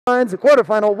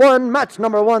Quarterfinal one, match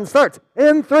number one starts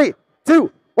in 3,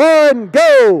 2, 1,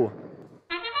 go!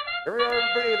 Here we are,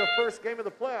 everybody, the first game of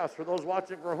the playoffs. For those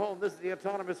watching from home, this is the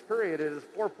autonomous period. It is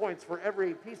 4 points for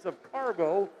every piece of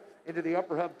cargo into the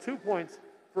upper hub, 2 points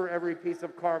for every piece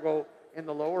of cargo in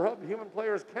the lower hub. Human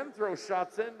players can throw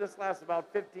shots in. This lasts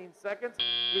about 15 seconds.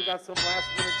 We've got some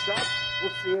last-minute shots.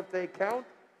 We'll see if they count,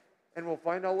 and we'll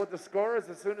find out what the score is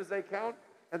as soon as they count.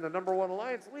 And the number one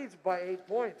alliance leads by 8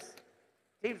 points.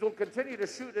 Teams will continue to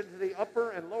shoot into the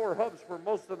upper and lower hubs for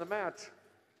most of the match.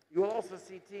 You will also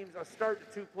see teams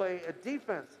start to play a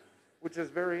defense, which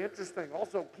is very interesting.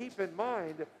 Also, keep in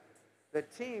mind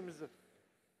that teams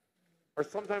are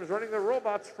sometimes running their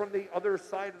robots from the other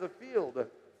side of the field.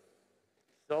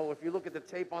 So if you look at the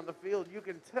tape on the field, you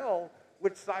can tell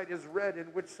which side is red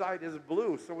and which side is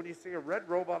blue. So when you see a red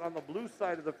robot on the blue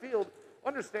side of the field,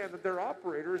 understand that their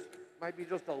operators might be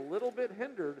just a little bit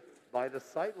hindered by the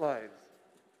sight lines.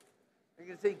 You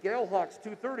can see Galehawks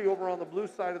 230 over on the blue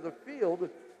side of the field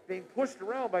being pushed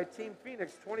around by Team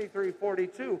Phoenix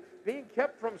 23-42, being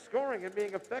kept from scoring and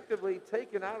being effectively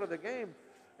taken out of the game.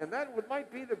 And that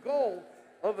might be the goal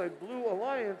of a blue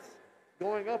alliance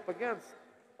going up against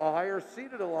a higher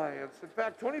seeded alliance. In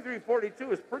fact,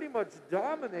 23-42 is pretty much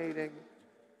dominating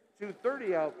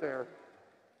 230 out there.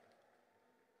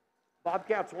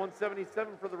 Bobcats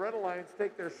 177 for the Red Alliance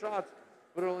take their shots,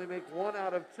 but only make 1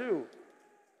 out of 2.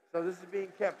 So this is being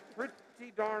kept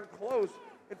pretty darn close.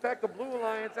 In fact, the Blue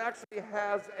Alliance actually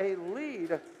has a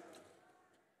lead.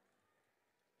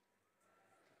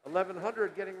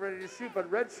 1100 getting ready to shoot, but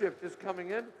Redshift is coming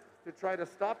in to try to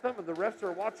stop them, and the refs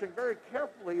are watching very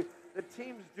carefully that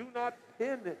teams do not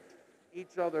pin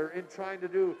each other in trying to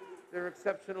do their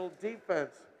exceptional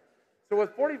defense. So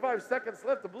with 45 seconds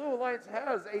left, the Blue Alliance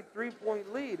has a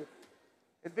 3-point lead.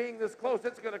 And being this close,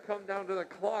 it's going to come down to the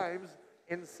climbs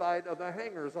inside of the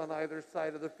hangars on either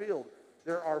side of the field.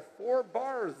 There are 4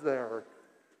 bars there.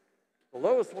 The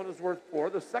lowest one is worth 4.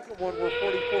 The second one where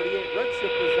 40-48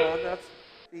 Redshift is on, that's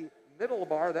the middle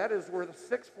bar. That is worth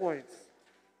 6 points.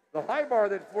 The high bar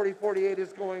that 40-48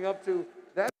 is going up to,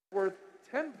 that's worth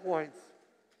 10 points.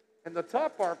 And the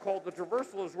top bar called the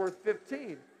Traversal is worth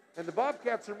 15. And the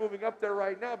Bobcats are moving up there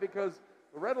right now because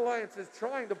the Red Alliance is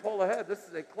trying to pull ahead. This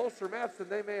is a closer match than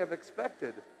they may have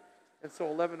expected. And so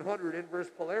 1100 inverse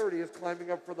polarity is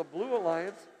climbing up for the Blue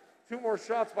Alliance. 2 more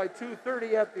shots by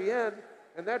 230 at the end,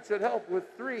 and that should help with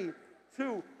 3,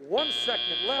 2, 1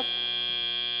 second left.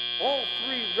 All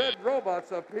 3 red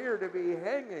robots appear to be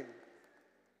hanging.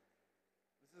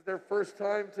 This is their first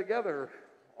time together.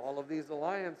 All of these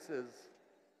alliances,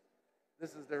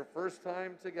 this is their first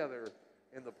time together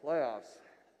in the playoffs.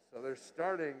 So they're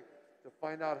starting to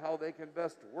find out how they can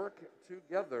best work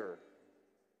together.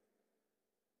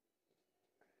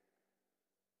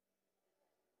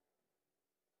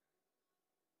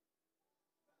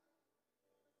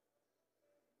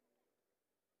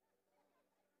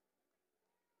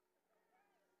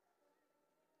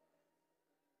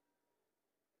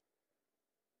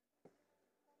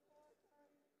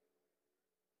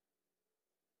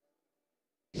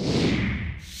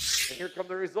 And here come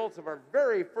the results of our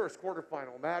very first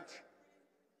quarterfinal match.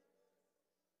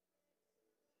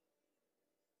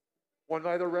 Won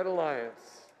by the Red Alliance.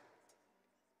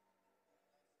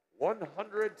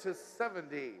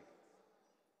 100-70.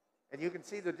 And you can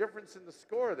see the difference in the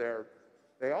score there.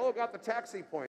 They all got the taxi point.